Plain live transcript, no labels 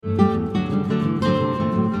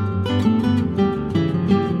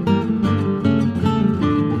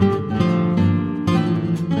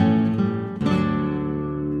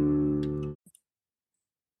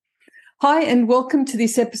Hi, and welcome to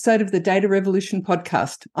this episode of the Data Revolution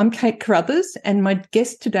podcast. I'm Kate Carruthers, and my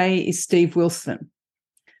guest today is Steve Wilson.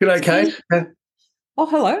 G'day, Kate. Oh,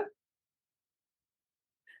 hello.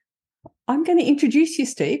 I'm going to introduce you,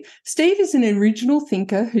 Steve. Steve is an original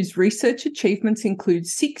thinker whose research achievements include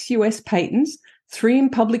 6 US patents, 3 in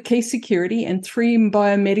public key security, and 3 in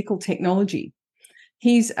biomedical technology.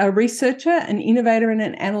 He's a researcher, an innovator, and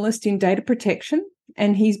an analyst in data protection,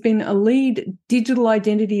 and he's been a lead digital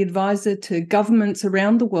identity advisor to governments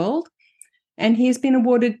around the world. And he has been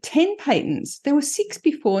awarded 10 patents. There were 6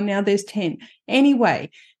 before, now there's 10. Anyway,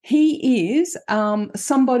 he is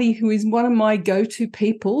somebody who is one of my go-to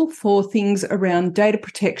people for things around data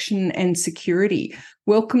protection and security.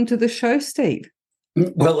 Welcome to the show, Steve.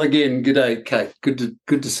 Well, again, g'day, Kate. Good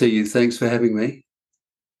to see you. Thanks for having me.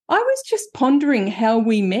 I was just pondering how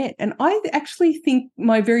we met, and I actually think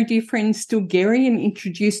my very dear friend Stilgherrian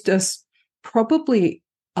introduced us probably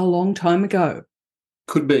a long time ago.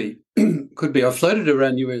 Could be. Could be. I floated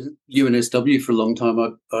around UNSW for a long time.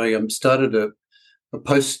 I started a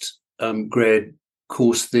post-grad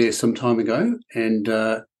course there some time ago, and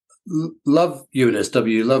love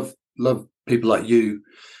UNSW, love people like you.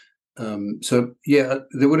 So, yeah,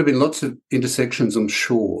 there would have been lots of intersections, I'm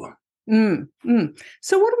sure. So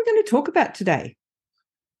what are we going to talk about today?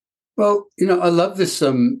 Well, I love this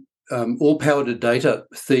all power to data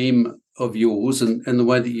theme of yours and the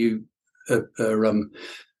way that you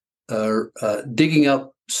are digging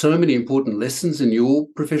up so many important lessons in your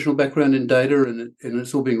professional background in data, and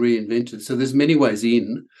it's all being reinvented. So there's many ways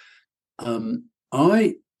in.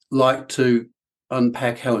 I like to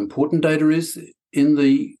unpack how important data is in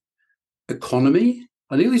the economy.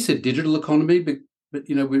 I nearly said digital economy, but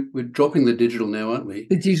we're dropping the digital now, aren't we?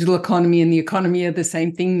 The digital economy and the economy are the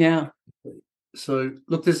same thing now. So,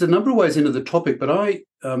 look, there's a number of ways into the topic, but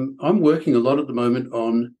I'm working a lot at the moment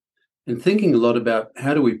on and thinking a lot about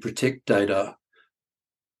how do we protect data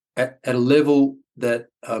at a level that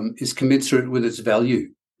is commensurate with its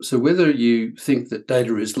value. So whether you think that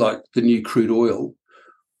data is like the new crude oil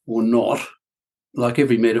or not, like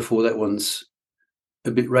every metaphor, that one's a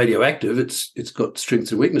bit radioactive. It's got strengths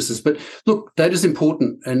and weaknesses. But look, data's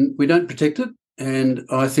important and we don't protect it, and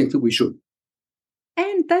I think that we should.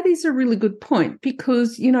 And that is a really good point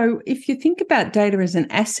because, if you think about data as an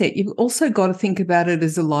asset, you've also got to think about it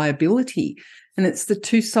as a liability. And it's the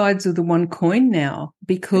two sides of the one coin now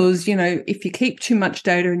because, if you keep too much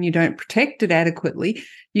data and you don't protect it adequately,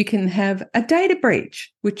 you can have a data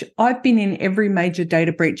breach, which I've been in every major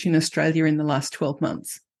data breach in Australia in the last 12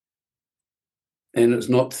 months. And it's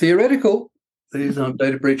not theoretical. These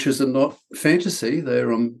data breaches are not fantasy.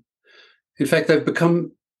 They're, in fact, they've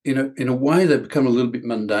become, in a way, they've become a little bit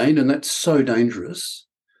mundane, and that's so dangerous.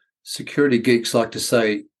 Security geeks like to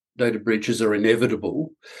say data breaches are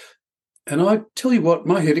inevitable. And I tell you what,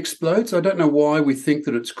 my head explodes. I don't know why we think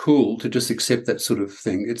that it's cool to just accept that sort of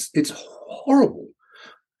thing. It's horrible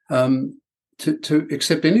to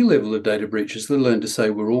accept any level of data breaches, let alone to say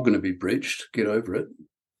we're all going to be breached. Get over it.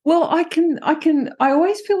 Well, I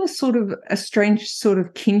always feel a strange sort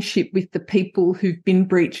of kinship with the people who've been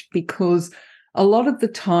breached because a lot of the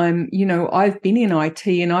time, I've been in IT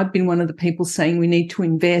and I've been one of the people saying we need to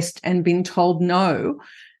invest and been told no.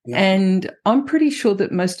 Yeah. And I'm pretty sure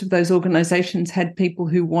that most of those organizations had people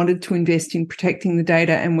who wanted to invest in protecting the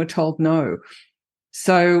data and were told no.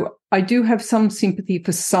 So I do have some sympathy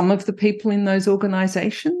for some of the people in those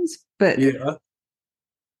organizations, but yeah.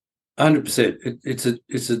 100%.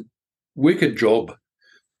 It's a wicked job,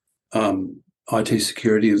 IT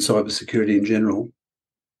security and cyber security in general.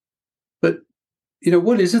 But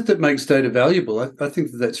what is it that makes data valuable? I think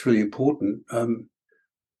that's really important.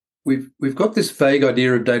 We've got this vague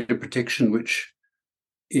idea of data protection, which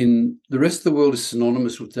in the rest of the world is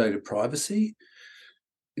synonymous with data privacy.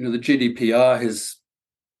 The GDPR has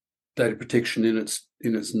data protection in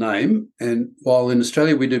its name, and while in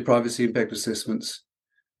Australia we do privacy impact assessments,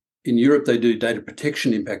 in Europe, they do data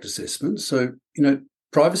protection impact assessments. So,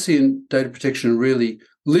 privacy and data protection are really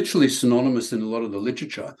literally synonymous in a lot of the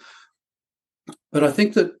literature. But I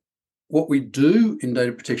think that what we do in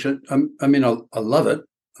data protection, I love it.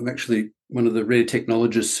 I'm actually one of the rare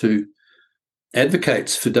technologists who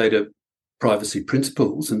advocates for data privacy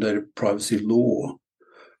principles and data privacy law.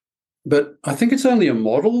 But I think it's only a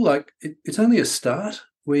model, it's only a start.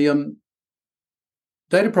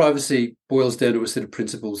 Data privacy boils down to a set of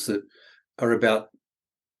principles that are about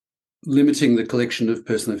limiting the collection of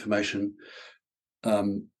personal information,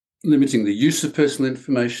 limiting the use of personal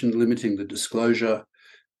information, limiting the disclosure,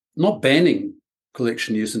 not banning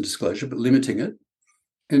collection, use and disclosure, but limiting it,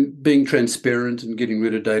 and being transparent and getting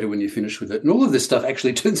rid of data when you're finished with it. And all of this stuff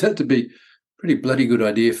actually turns out to be a pretty bloody good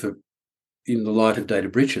idea for in the light of data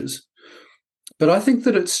breaches. But I think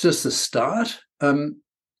that it's just a start.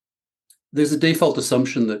 There's a default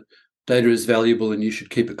assumption that data is valuable and you should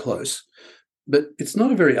keep it close. But it's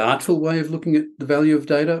not a very artful way of looking at the value of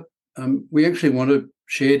data. We actually want to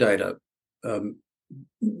share data,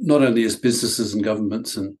 not only as businesses and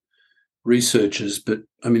governments and researchers, but,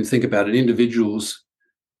 I mean, think about it, individuals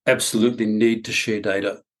absolutely need to share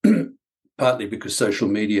data, partly because social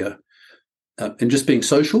media and just being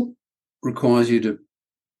social requires you to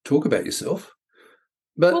talk about yourself.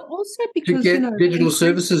 But also because to get digital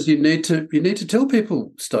services, you need to tell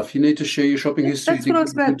people stuff. You need to share your shopping history. That's what I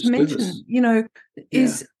was about to mention.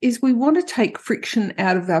 Is we want to take friction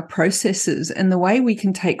out of our processes, and the way we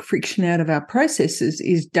can take friction out of our processes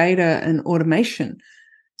is data and automation.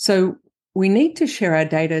 So we need to share our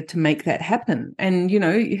data to make that happen. And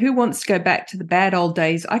who wants to go back to the bad old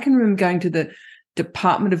days? I can remember going to the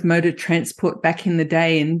Department of Motor Transport back in the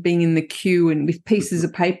day and being in the queue and with pieces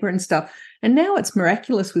of paper and stuff. And now it's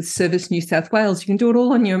miraculous with Service New South Wales. You can do it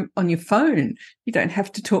all on your phone. You don't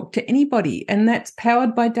have to talk to anybody, and that's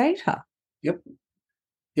powered by data.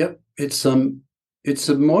 Yep. It's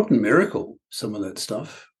a modern miracle, some of that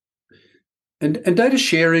stuff. And data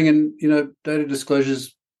sharing and data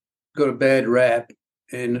disclosures got a bad rap,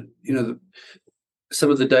 and some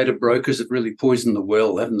of the data brokers have really poisoned the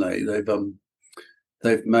well, haven't they?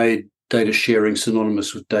 They've made data sharing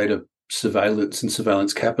synonymous with data surveillance and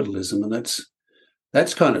surveillance capitalism, and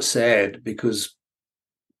that's kind of sad because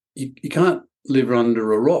you can't live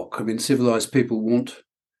under a rock. I mean, civilized people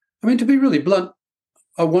to be really blunt,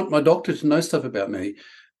 I want my doctor to know stuff about me,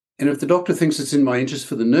 and if the doctor thinks it's in my interest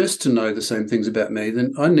for the nurse to know the same things about me,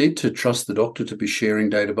 then I need to trust the doctor to be sharing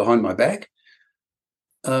data behind my back.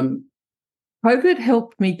 COVID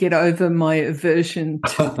helped me get over my aversion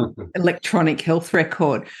to electronic health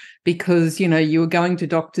record because, you were going to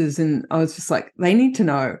doctors and I was just like, they need to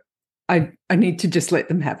know. I need to just let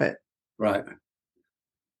them have it. Right.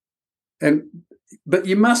 But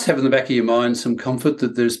you must have in the back of your mind some comfort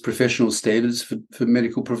that there's professional standards for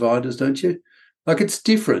medical providers, don't you? Like, it's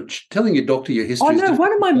different. Telling your doctor your history is different.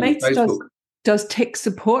 One of my mates does tech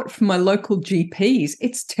support for my local GPs.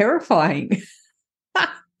 It's terrifying.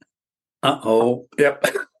 Yep.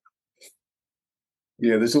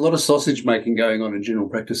 Yeah, there's a lot of sausage making going on in general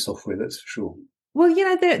practice software, that's for sure. Well,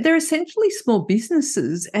 they're essentially small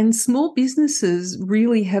businesses, and small businesses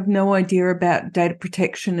really have no idea about data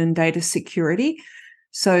protection and data security.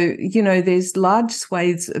 So, there's large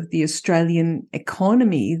swathes of the Australian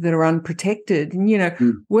economy that are unprotected.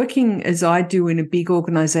 And, working as I do in a big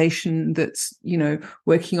organisation that's,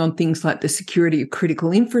 working on things like the security of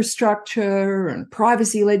critical infrastructure and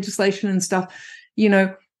privacy legislation and stuff,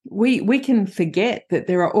 we can forget that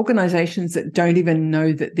there are organisations that don't even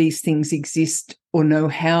know that these things exist or know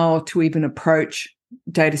how to even approach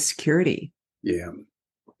data security. Yeah,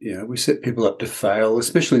 we set people up to fail,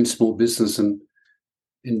 especially in small business and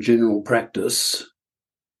in general practice.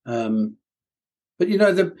 But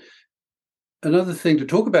another thing to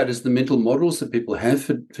talk about is the mental models that people have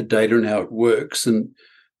for data and how it works, and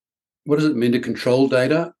what does it mean to control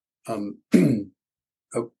data? Can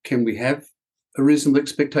we have a reasonable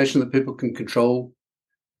expectation that people can control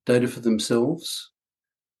data for themselves?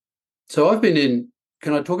 So I've been in,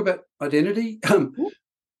 can I talk about identity? Because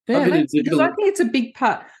I think it's a big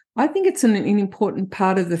part. I think it's an important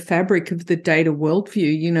part of the fabric of the data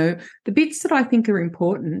worldview. The bits that I think are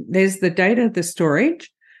important, there's the data, the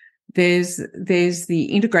storage, there's the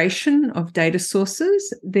integration of data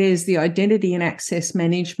sources, there's the identity and access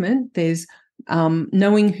management, there's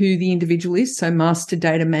knowing who the individual is, so master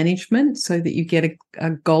data management, so that you get a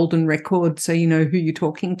golden record so you know who you're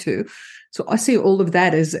talking to. So I see all of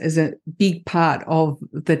that as a big part of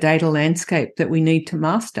the data landscape that we need to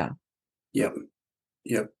master. Yep.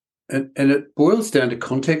 And it boils down to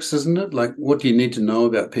context, doesn't it? Like, what do you need to know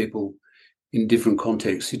about people in different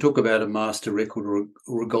contexts? You talk about a master record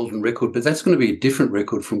or a golden record, but that's going to be a different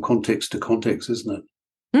record from context to context, isn't it?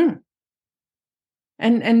 Mm.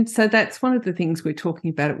 And so that's one of the things we're talking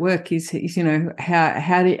about at work is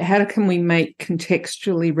how can we make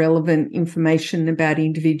contextually relevant information about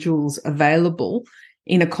individuals available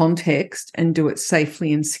in a context and do it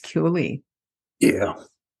safely and securely? Yeah.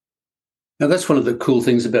 Now, that's one of the cool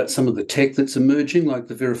things about some of the tech that's emerging, like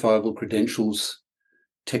the verifiable credentials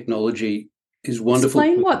technology is wonderful.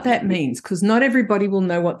 Explain what that means, because not everybody will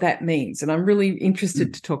know what that means, and I'm really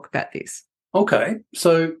interested to talk about this. Okay.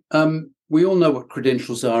 So we all know what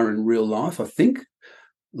credentials are in real life, I think,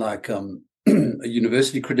 like a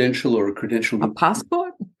university credential or a credential A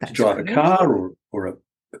passport? to drive a car, or a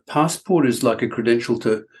passport is like a credential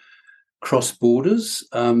to cross borders.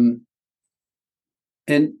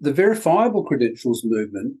 And the verifiable credentials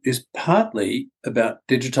movement is partly about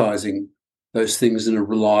digitising those things in a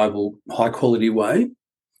reliable, high-quality way.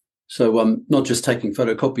 So not just taking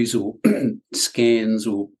photocopies or scans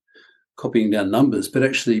or copying down numbers, but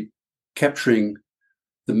actually capturing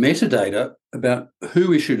the metadata about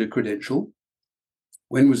who issued a credential,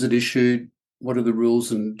 when was it issued, what are the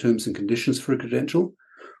rules and terms and conditions for a credential.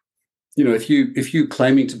 You know, if you're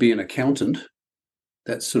claiming to be an accountant,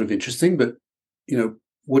 that's sort of interesting, but, you know,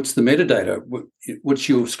 what's the metadata? What's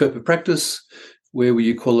your scope of practice? Where were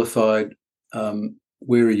you qualified?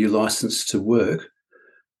 Where are you licensed to work?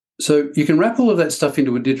 So you can wrap all of that stuff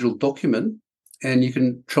into a digital document and you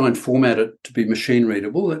can try and format it to be machine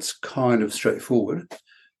readable. That's kind of straightforward.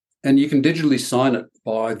 And you can digitally sign it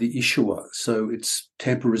by the issuer. So it's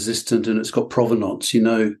tamper resistant and it's got provenance. You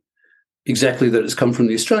know exactly that it's come from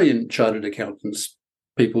the Australian Chartered Accountants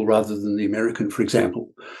people rather than the American, for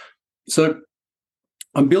example. So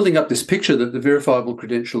I'm building up this picture that the verifiable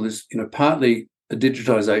credential is, you know, partly a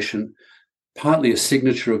digitisation, partly a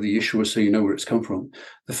signature of the issuer so you know where it's come from.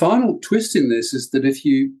 The final twist in this is that if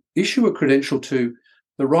you issue a credential to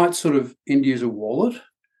the right sort of end-user wallet,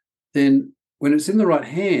 then when it's in the right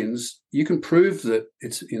hands, you can prove that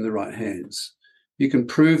it's in the right hands. You can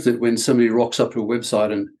prove that when somebody rocks up to a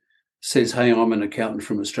website and says, hey, I'm an accountant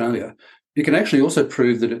from Australia, you can actually also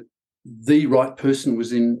prove that the right person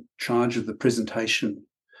was in charge of the presentation.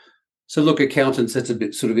 So look, accountants, that's a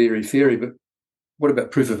bit sort of airy-fairy, but what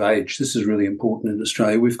about proof of age? This is really important in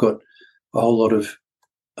Australia. We've got a whole lot of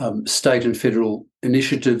state and federal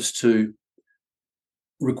initiatives to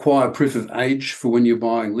require proof of age for when you're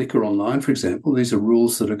buying liquor online, for example. These are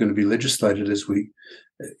rules that are going to be legislated as we,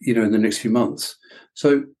 you know, in the next few months.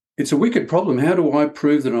 So it's a wicked problem. How do I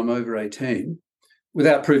prove that I'm over 18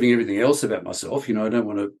 without proving everything else about myself? You know, I don't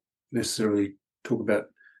want to necessarily talk about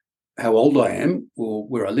how old I am or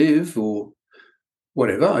where I live or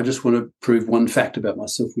whatever. I just want to prove one fact about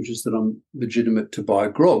myself, which is that I'm legitimate to buy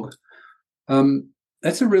grog.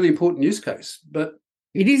 That's a really important use case. But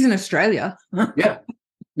it is in Australia. Yeah.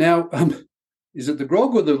 Now, is it the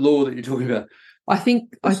grog or the law that you're talking about? I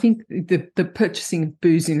think the purchasing of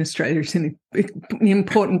booze in Australia is an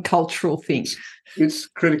important cultural thing. It's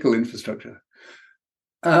critical infrastructure.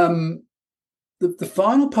 The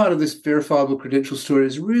final part of this verifiable credential story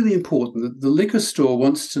is really important. The liquor store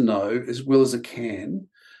wants to know, as well as it can,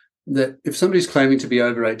 that if somebody's claiming to be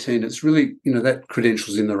over 18, it's really, you know, that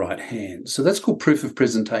credential's in the right hands. So that's called proof of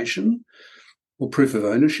presentation or proof of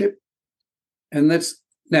ownership. And that's,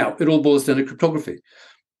 now, it all boils down to cryptography.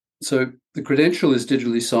 So the credential is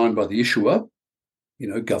digitally signed by the issuer, you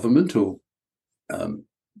know, government or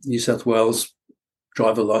New South Wales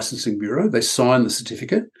Driver Licensing Bureau. They sign the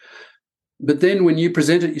certificate. But then when you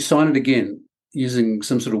present it, you sign it again using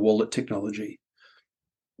some sort of wallet technology.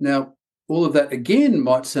 Now, all of that, again,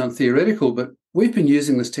 might sound theoretical, but we've been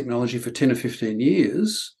using this technology for 10 or 15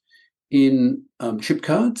 years in chip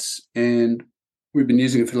cards, and we've been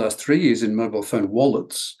using it for the last 3 years in mobile phone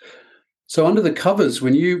wallets. So under the covers,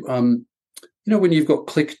 when you, you know, when you've got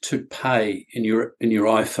click to pay in your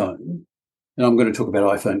iPhone, and I'm going to talk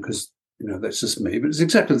about iPhone because, you know, that's just me, but it's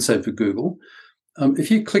exactly the same for Google.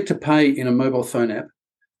 If you click to pay in a mobile phone app,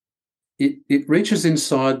 it reaches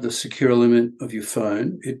inside the secure element of your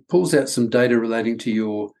phone. It pulls out some data relating to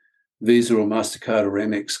your Visa or MasterCard or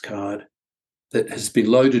Amex card that has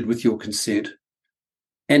been loaded with your consent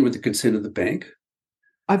and with the consent of the bank.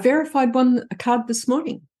 I verified a card this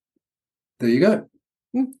morning. There you go.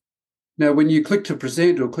 Now, when you click to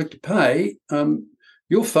present or click to pay,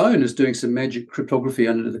 your phone is doing some magic cryptography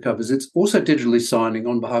under the covers. It's also digitally signing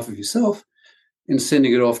on behalf of yourself and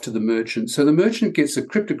sending it off to the merchant. So the merchant gets a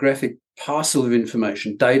cryptographic parcel of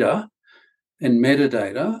information, data and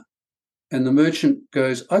metadata, and the merchant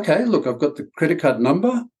goes, okay, look, I've got the credit card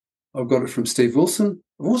number. I've got it from Steve Wilson.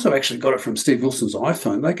 I've also actually got it from Steve Wilson's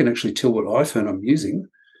iPhone. They can actually tell what iPhone I'm using.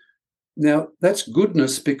 Now, that's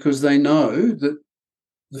goodness because they know that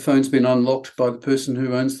the phone's been unlocked by the person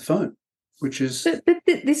who owns the phone, which is... But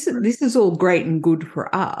this is all great and good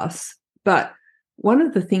for us, but one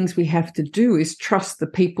of the things we have to do is trust the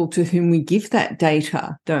people to whom we give that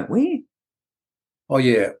data, don't we? Oh,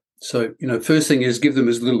 yeah. So, you know, first thing is give them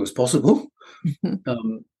as little as possible.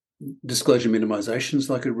 Disclosure minimization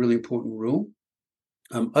is like a really important rule.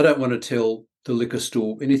 I don't want to tell the liquor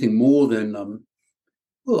store anything more than,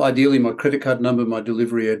 well, ideally my credit card number, my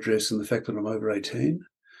delivery address, and the fact that I'm over 18.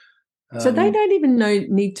 So they don't even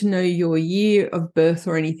need to know your year of birth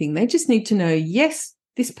or anything. They just need to know, yes,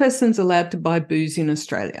 this person's allowed to buy booze in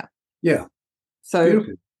Australia. Yeah. So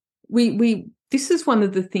this is one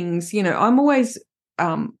of the things, you know, I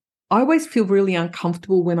always feel really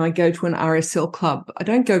uncomfortable when I go to an RSL club. I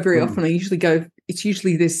don't go very often. It's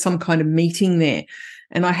usually there's some kind of meeting there,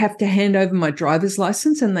 and I have to hand over my driver's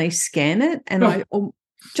license and they scan it, and I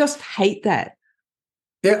just hate that.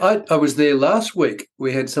 Yeah, I was there last week.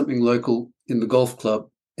 We had something local in the golf club,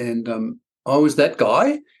 and I was that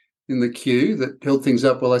guy in the queue that held things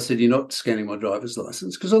up while I said, "You're not scanning my driver's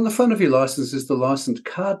license," because on the front of your license is the license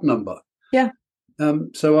card number. Yeah.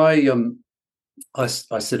 So I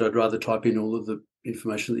said I'd rather type in all of the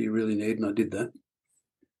information that you really need, and I did that.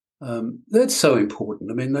 That's so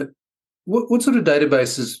important. I mean, what sort of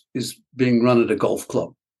database is being run at a golf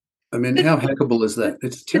club? I mean, how hackable is that?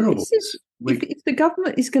 It's terrible. If the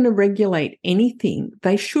government is going to regulate anything,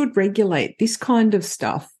 they should regulate this kind of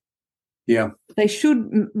stuff. Yeah. They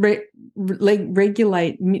should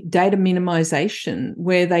regulate data minimization,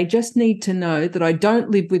 where they just need to know that I don't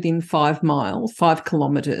live within 5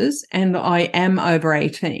 kilometers, and I am over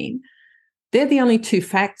 18. They're the only two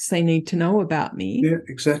facts they need to know about me. Yeah,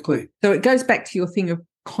 exactly. So it goes back to your thing of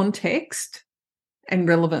context and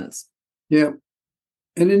relevance. Yeah.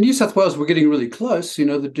 And in New South Wales, we're getting really close. You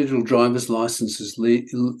know, the digital driver's license is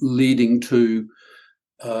leading to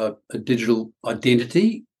a digital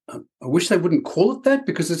identity. I wish they wouldn't call it that,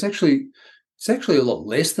 because it's actually a lot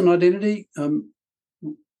less than identity.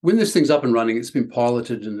 When this thing's up and running, it's been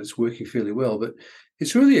piloted and it's working fairly well, but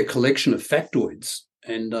it's really a collection of factoids.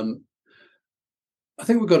 And I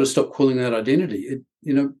think we've got to stop calling that identity.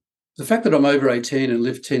 The fact that I'm over 18 and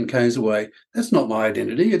live 10 k's away, that's not my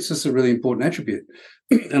identity. It's just a really important attribute.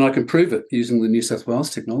 And I can prove it using the New South Wales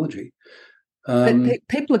technology. But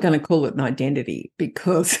people are going to call it an identity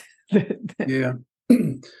because... Yeah.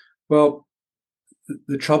 Well,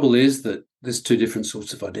 the trouble is that there's two different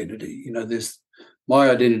sorts of identity. You know, there's my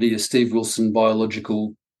identity as Steve Wilson,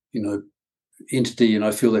 biological, entity, and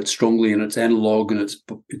I feel that strongly, and it's analog, and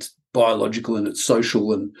it's biological, and it's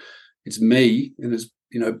social, and it's me, and it's,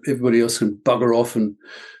 everybody else can bugger off, and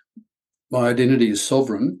my identity is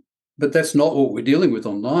sovereign. But that's not what we're dealing with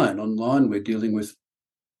online. Online, we're dealing with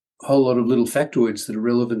a whole lot of little factoids that are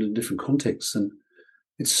relevant in different contexts. And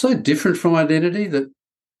it's so different from identity that,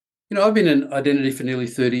 I've been in identity for nearly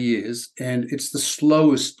 30 years, and it's the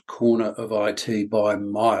slowest corner of IT by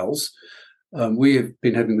miles. We have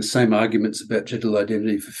been having the same arguments about digital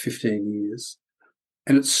identity for 15 years.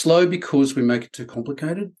 And it's slow because we make it too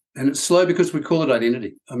complicated, and it's slow because we call it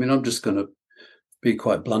identity. I mean, I'm just going to be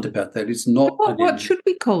quite blunt about that. It's not identity. What should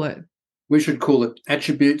we call it? We should call it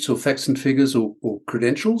attributes or facts and figures or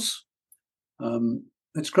credentials.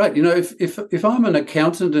 That's great. If I'm an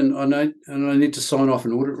accountant and I need to sign off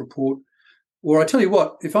an audit report, or I tell you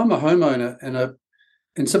what, if I'm a homeowner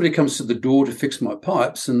and somebody comes to the door to fix my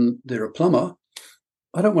pipes and they're a plumber,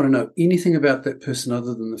 I don't want to know anything about that person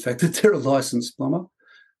other than the fact that they're a licensed plumber.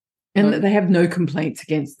 And that they have no complaints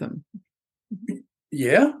against them.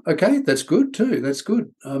 Yeah, okay, that's good too. That's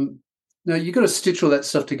good. Now, you've got to stitch all that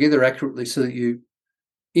stuff together accurately so that you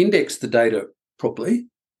index the data properly,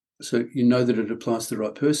 so you know that it applies to the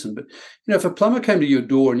right person. But, if a plumber came to your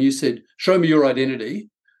door and you said, "Show me your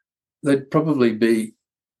identity," they'd probably be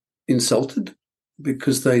insulted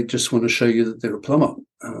because they just want to show you that they're a plumber.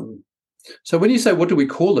 So when you say, what do we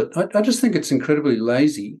call it? I just think it's incredibly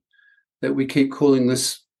lazy that we keep calling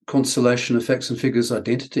this constellation of facts and figures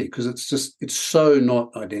identity, because it's so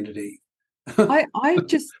not identity. I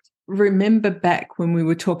just remember back when we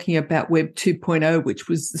were talking about Web 2.0, which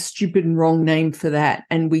was the stupid and wrong name for that,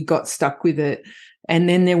 and we got stuck with it. And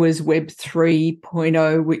then there was Web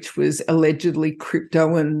 3.0, which was allegedly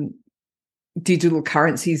crypto and digital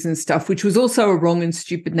currencies and stuff, which was also a wrong and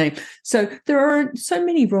stupid name. So there are so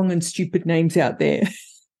many wrong and stupid names out there.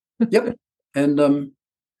 Yep. And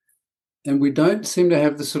we don't seem to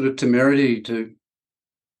have the sort of temerity to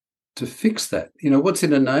fix that. What's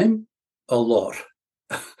in a name? A lot.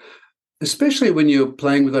 Especially when you're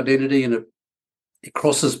playing with identity and it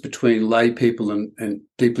crosses between lay people and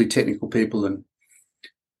deeply technical people, and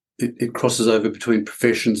it crosses over between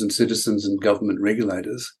professions and citizens and government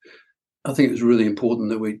regulators. I think it's really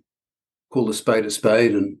important that we call a spade,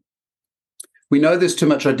 and we know there's too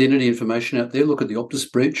much identity information out there. Look at the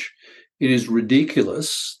Optus breach. It is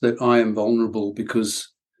ridiculous that I am vulnerable because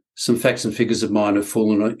some facts and figures of mine have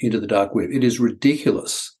fallen into the dark web. It is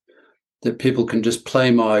ridiculous that people can just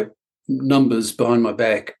play my numbers behind my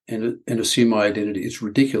back and assume my identity. It's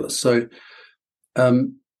ridiculous. So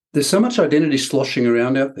there's so much identity sloshing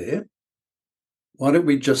around out there. Why don't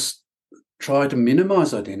we just try to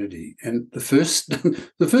minimize identity. And the first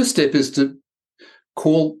the first step is to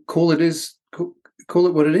call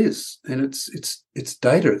it what it is, and it's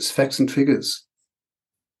data, it's facts and figures.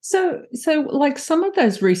 So like some of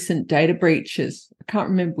those recent data breaches, I can't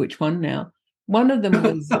remember which one now. One of them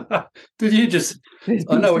was Did you just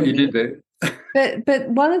I know what you did there. But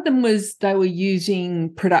one of them was they were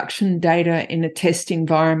using production data in a test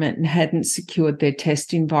environment and hadn't secured their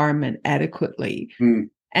test environment adequately.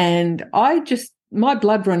 And my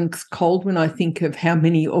blood runs cold when I think of how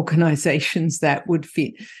many organizations that would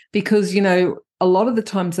fit, because, a lot of the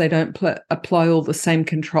times they don't apply all the same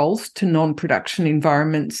controls to non-production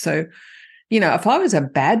environments. So, if I was a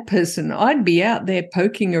bad person, I'd be out there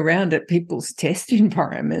poking around at people's test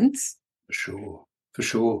environments. For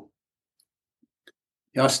sure.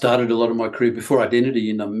 I started a lot of my career before identity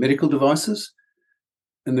in medical devices,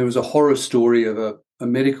 and there was a horror story of a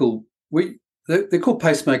medical. They're called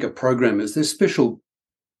pacemaker programmers. They're special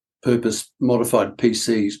purpose modified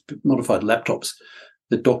PCs, modified laptops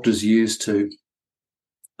that doctors use to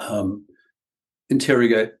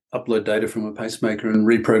interrogate, upload data from a pacemaker and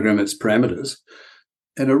reprogram its parameters.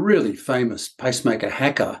 And a really famous pacemaker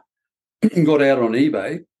hacker got out on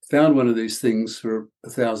eBay, found one of these things for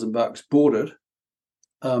 $1,000, bought it,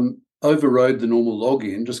 overrode the normal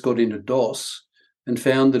login, just got into DOS, and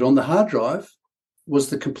found that on the hard drive was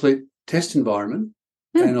the complete test environment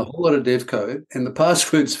and a whole lot of dev code and the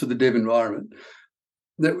passwords for the dev environment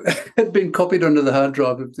that had been copied onto the hard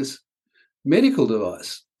drive of this medical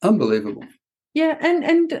device. Unbelievable. Yeah,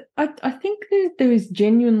 and I think there is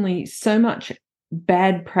genuinely so much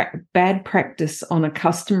bad practice on a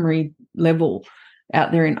customary level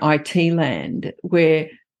out there in IT land, where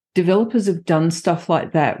developers have done stuff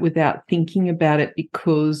like that without thinking about it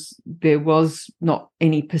because there was not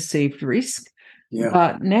any perceived risk. Yeah.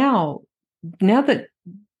 But now that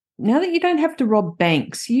you don't have to rob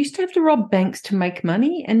banks, you used to have to rob banks to make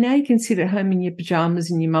money, and now you can sit at home in your pajamas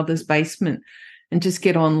in your mother's basement and just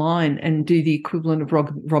get online and do the equivalent of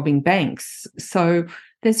robbing banks. So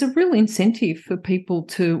there's a real incentive for people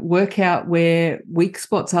to work out where weak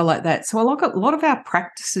spots are like that. So a lot of our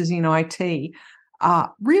practices in IT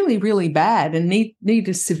are really, really bad and need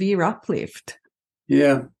a severe uplift.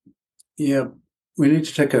 Yeah. We need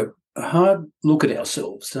to take a hard look at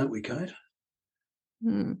ourselves, don't we, Kate?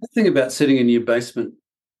 The thing about sitting in your basement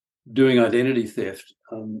doing identity theft,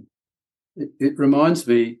 it reminds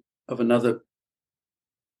me of another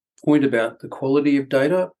point about the quality of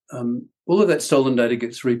data. All of that stolen data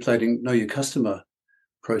gets replayed in Know Your Customer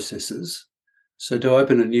processes. So to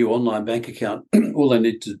open a new online bank account, all I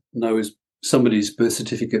need to know is somebody's birth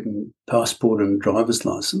certificate and passport and driver's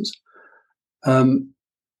license. Now,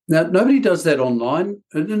 nobody does that online,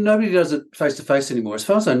 and nobody does it face-to-face anymore. As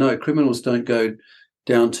far as I know, criminals don't go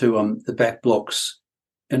down to the back blocks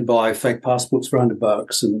and buy fake passports for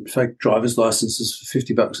 $100 and fake driver's licenses for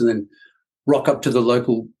 $50 and then rock up to the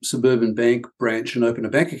local suburban bank branch and open a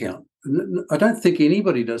bank account. I don't think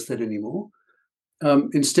anybody does that anymore.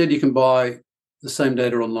 Instead, you can buy the same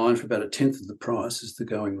data online for about 1/10 of the price is the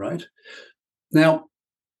going rate. Now,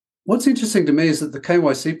 what's interesting to me is that the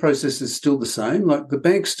KYC process is still the same. Like, the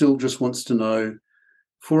bank still just wants to know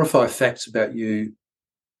 4 or 5 facts about you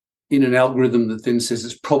in an algorithm that then says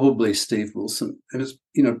it's probably Steve Wilson, and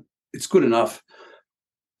it's good enough.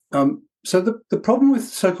 So the problem with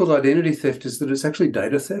so-called identity theft is that it's actually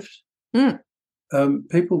data theft.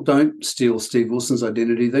 People don't steal Steve Wilson's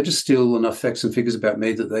identity. They just steal enough facts and figures about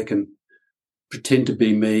me that they can pretend to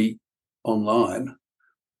be me online.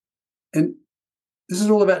 And this is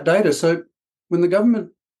all about data. So when the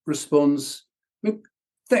government responds,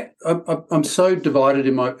 I'm so divided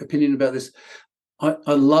in my opinion about this.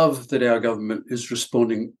 I love that our government is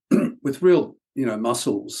responding with real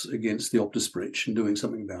muscles against the Optus breach and doing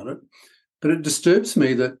something about it. But it disturbs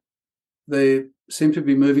me that they seem to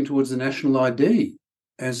be moving towards the national ID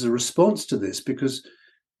as a response to this, because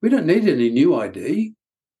we don't need any new ID.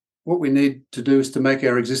 What we need to do is to make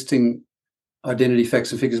our existing identity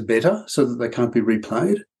facts and figures better so that they can't be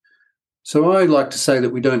replayed. So I like to say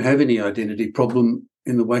that we don't have any identity problem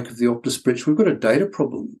in the wake of the Optus breach. We've got a data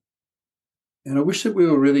problem. And I wish that we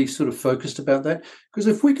were really sort of focused about that, because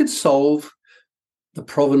if we could solve the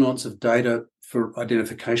provenance of data for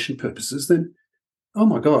identification purposes, then, oh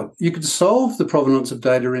my God, you could solve the provenance of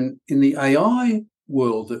data in the AI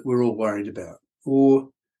world that we're all worried about. Or,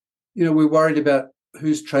 we're worried about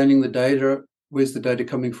who's training the data, where's the data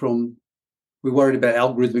coming from. We're worried about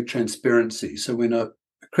algorithmic transparency. So when a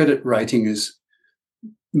credit rating is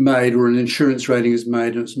made or an insurance rating is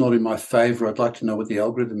made and it's not in my favour, I'd like to know what the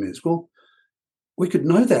algorithm is. Well, we could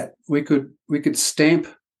know that. We could stamp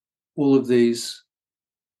all of these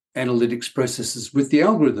analytics processes with the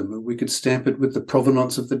algorithm, and we could stamp it with the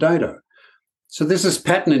provenance of the data. So there's this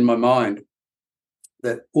pattern in my mind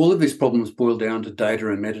that all of these problems boil down to data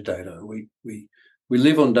and metadata. We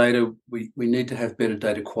live on data. We need to have better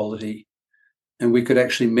data quality, and we could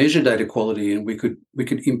actually measure data quality, and we could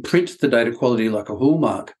imprint the data quality like a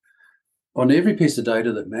hallmark on every piece of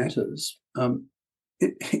data that matters,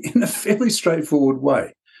 in a fairly straightforward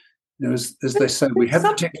way. You know, as they say, we have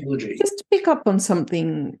the technology. Just to pick up on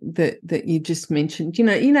something that you just mentioned,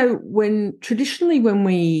 when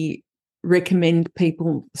we recommend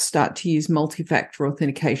people start to use multi-factor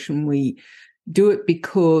authentication, we do it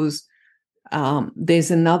because there's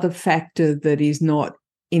another factor that is not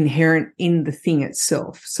inherent in the thing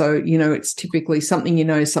itself. So, it's typically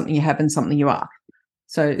something something you have, and something you are.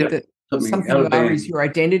 So yep. Something you are is your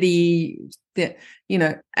identity,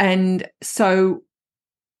 and so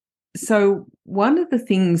one of the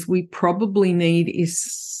things we probably need is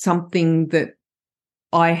something that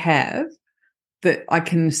I have that I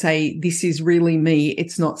can say, this is really me.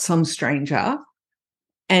 It's not some stranger.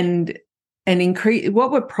 And increase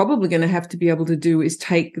what we're probably going to have to be able to do is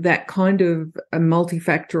take that kind of a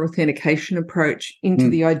multi-factor authentication approach into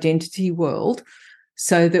the identity world,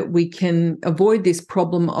 so that we can avoid this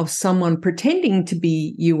problem of someone pretending to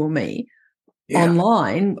be you or me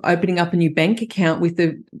online, opening up a new bank account with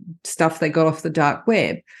the stuff they got off the dark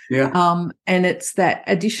web. And it's the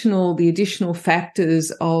additional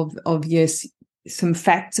factors of yes, some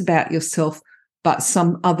facts about yourself, but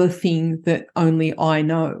some other thing that only I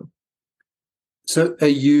know. So are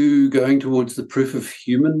you going towards the proof of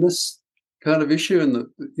humanness kind of issue, and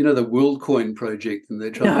the WorldCoin project, and they're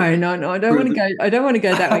trying No, I don't want to go. I don't want to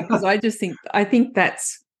go that way, because I think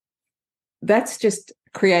that's just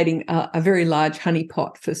creating a very large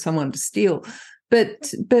honeypot for someone to steal.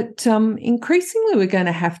 But increasingly we're going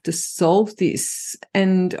to have to solve this,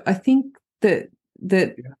 and I think that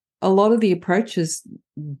a lot of the approaches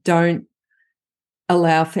don't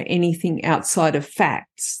allow for anything outside of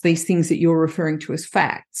facts. These things that you're referring to as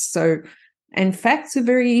facts. And facts are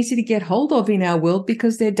very easy to get hold of in our world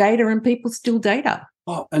because they're data, and people steal data.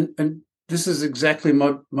 Oh, and this is exactly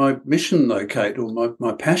my mission, though, Kate, or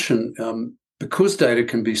my passion. Because data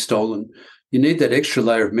can be stolen, you need that extra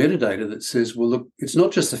layer of metadata that says, well, look, it's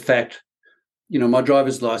not just a fact. My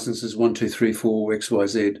driver's license is 1234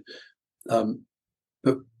 XYZ.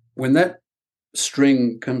 But when that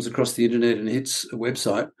string comes across the internet and hits a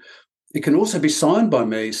website, it can also be signed by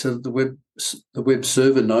me, so that the web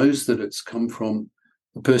server knows that it's come from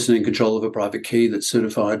a person in control of a private key that's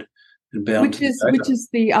certified and bound which is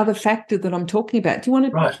the other factor that I'm talking about. Do you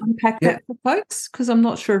want to unpack that for folks? Because I'm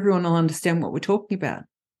not sure everyone will understand what we're talking about.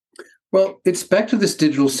 Well, it's back to this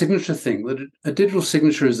digital signature thing, that a digital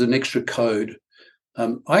signature is an extra code.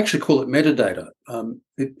 I actually call it metadata.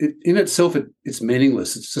 It in itself, it's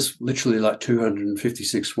meaningless. It's just literally like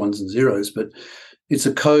 256 ones and zeros, but it's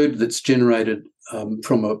a code that's generated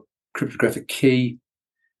from a cryptographic key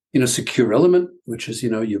in a secure element, which is,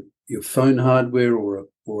 your phone hardware or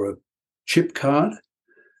a chip card.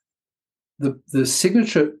 The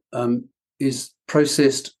signature is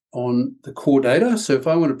processed on the core data. So if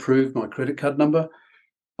I want to prove my credit card number,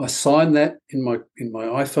 I sign that in my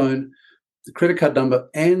iPhone. The credit card number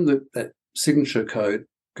and that signature code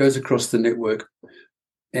goes across the network,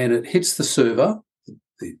 and it hits the server,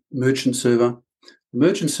 the merchant server. The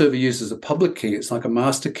merchant server uses a public key. It's like a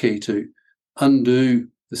master key to undo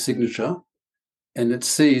the signature, and it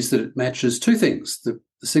sees that it matches two things. The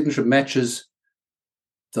signature matches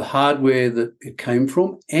the hardware that it came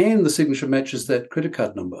from, and the signature matches that credit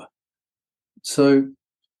card number. So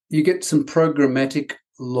you get some programmatic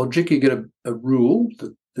logic. You get a rule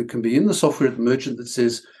that can be in the software at the merchant that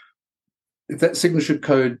says, if that signature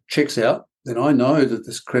code checks out, then I know that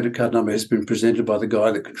this credit card number has been presented by the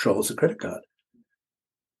guy that controls the credit card.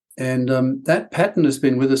 And that pattern has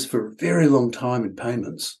been with us for a very long time in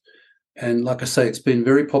payments. And like I say, it's been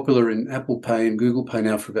very popular in Apple Pay and Google Pay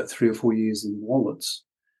now for about 3 or 4 years in wallets.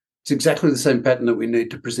 It's exactly the same pattern that we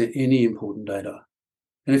need to present any important data.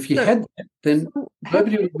 And if you had that, then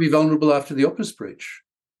nobody would be vulnerable after the Optus breach.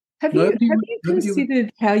 Have you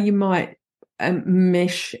considered how you might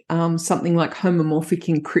mesh something like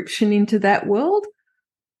homomorphic encryption into that world?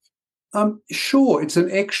 Sure, it's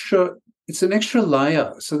an extra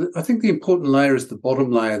layer. So I think the important layer is the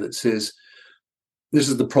bottom layer that says this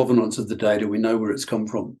is the provenance of the data. We know where it's come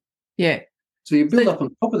from. Yeah. So you build up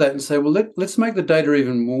on top of that and say, well, let's make the data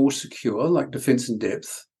even more secure, like defense in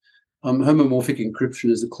depth. Homomorphic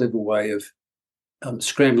encryption is a clever way of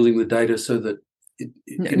scrambling the data so that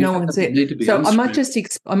No one's there. So I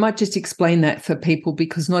might just explain that for people,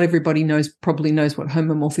 because not everybody probably knows what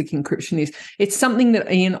homomorphic encryption is. It's something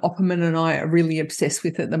that Ian Opperman and I are really obsessed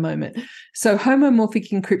with at the moment. So homomorphic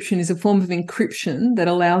encryption is a form of encryption that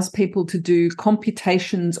allows people to do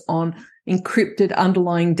computations on encrypted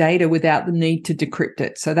underlying data without the need to decrypt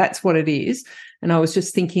it. So that's what it is. And I was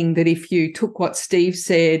just thinking that if you took what Steve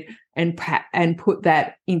said and put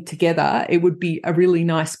that in together, it would be a really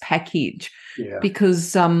nice package. Yeah.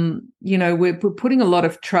 Because we're putting a lot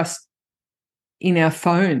of trust in our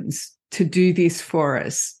phones to do this for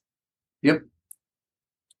us. Yep.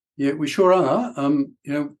 Yeah, we sure are.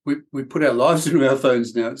 We put our lives into our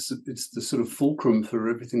phones now. It's the sort of fulcrum for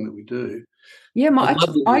everything that we do. Yeah,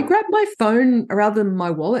 I grab my phone rather than my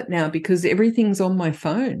wallet now because everything's on my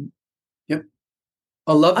phone. Yep.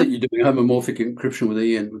 I love that you're doing homomorphic encryption with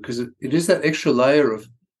Ian, because it is that extra layer of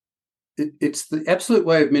it's the absolute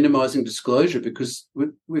way of minimizing disclosure, because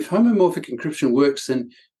if homomorphic encryption works, then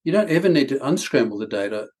you don't ever need to unscramble the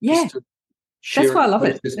data. Yeah, that's why I love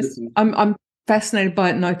it. I'm fascinated by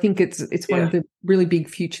it, and I think it's one of the really big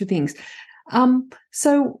future things.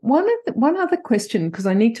 So one other question, because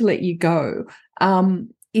I need to let you go,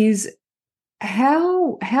 is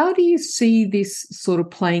how do you see this sort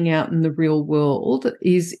of playing out in the real world?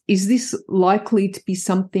 Is this likely to be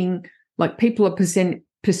something like people are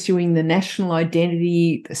pursuing the national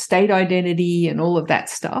identity, the state identity, and all of that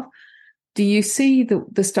stuff? Do you see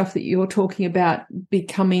the stuff that you're talking about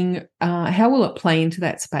becoming, how will it play into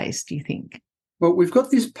that space, do you think? Well, we've got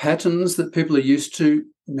these patterns that people are used to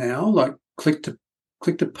now, like click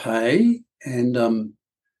to pay and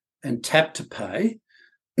tap to pay.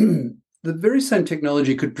 The very same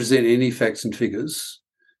technology could present any facts and figures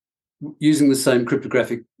using the same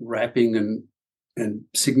cryptographic wrapping and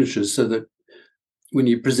signatures, so that when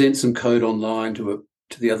you present some code online to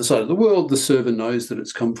the other side of the world, the server knows that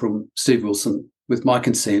it's come from Steve Wilson with my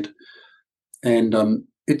consent. And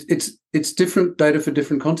it's different data for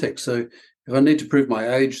different contexts. So if I need to prove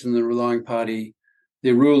my age, then the relying party,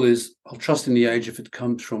 their rule is I'll trust in the age if it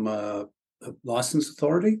comes from a license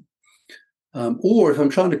authority. Or if I'm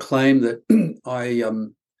trying to claim that I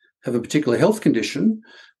have a particular health condition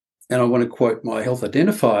and I want to quote my health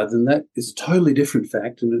identifier, then that is a totally different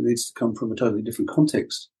fact and it needs to come from a totally different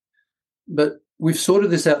context. But we've sorted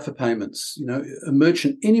this out for payments. A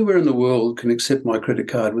merchant anywhere in the world can accept my credit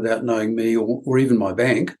card without knowing me or even my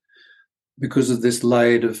bank, because of this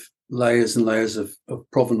layers and layers of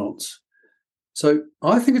provenance. So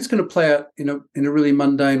I think it's going to play out in a really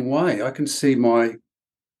mundane way. I can see my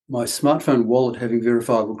smartphone wallet having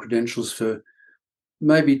verifiable credentials for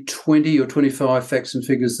maybe 20 or 25 facts and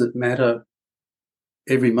figures that matter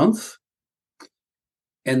every month.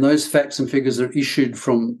 And those facts and figures are issued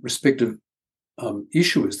from respective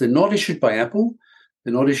issuers. They're not issued by Apple.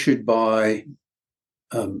 They're not issued by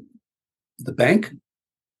the bank.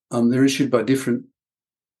 They're issued by different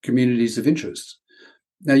communities of interest.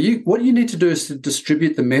 Now, what you need to do is to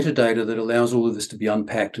distribute the metadata that allows all of this to be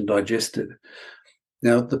unpacked and digested.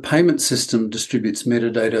 Now, the payment system distributes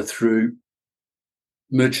metadata through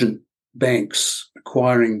merchant banks,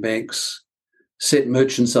 acquiring banks, set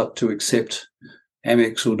merchants up to accept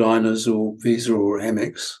Amex or Diners or Visa or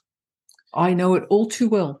Amex. I know it all too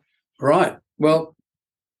well. Right. Well,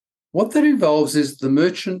 what that involves is the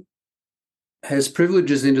merchant has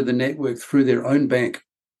privileges into the network through their own bank,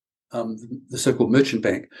 the so-called merchant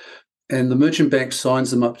bank. And the merchant bank signs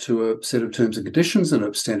them up to a set of terms and conditions and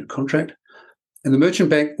a standard contract. And the merchant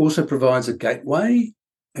bank also provides a gateway,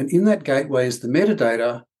 and in that gateway is the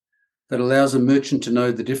metadata that allows a merchant to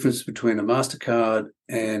know the difference between a MasterCard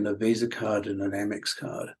and a Visa card and an Amex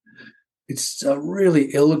card. It's a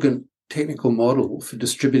really elegant technical model for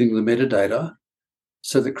distributing the metadata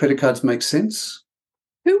so that credit cards make sense.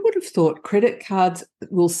 Who would have thought credit cards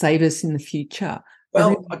will save us in the future?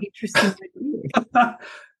 Well, really interesting.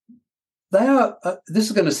 They are, this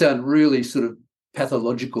is going to sound really sort of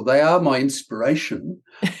pathological. They are my inspiration.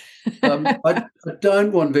 I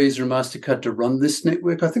don't want Visa and MasterCard to run this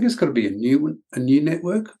network. I think it's got to be a new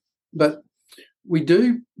network. But we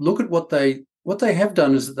do look at what they have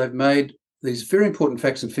done is that they've made these very important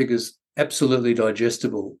facts and figures absolutely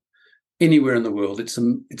digestible anywhere in the world. It's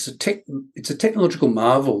a technological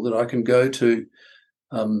marvel that I can go to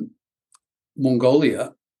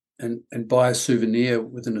Mongolia and buy a souvenir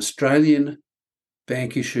with an Australian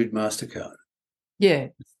bank-issued MasterCard. Yeah.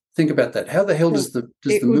 Think about that. How the hell does the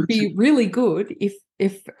it would be really good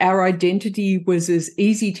if our identity was as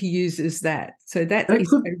easy to use as that. So that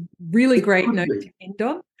is a really great note to end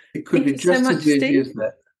on. It could be just as easy as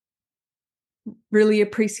that. Really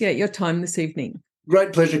appreciate your time this evening.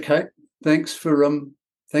 Great pleasure, Kate.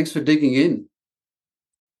 thanks for digging in.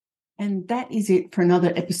 And that is it for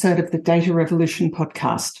another episode of the Data Revolution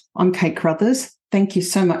podcast. I'm Kate Crothers. Thank you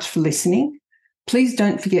so much for listening. Please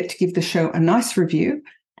don't forget to give the show a nice review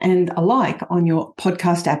and a like on your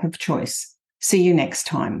podcast app of choice. See you next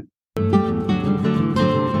time.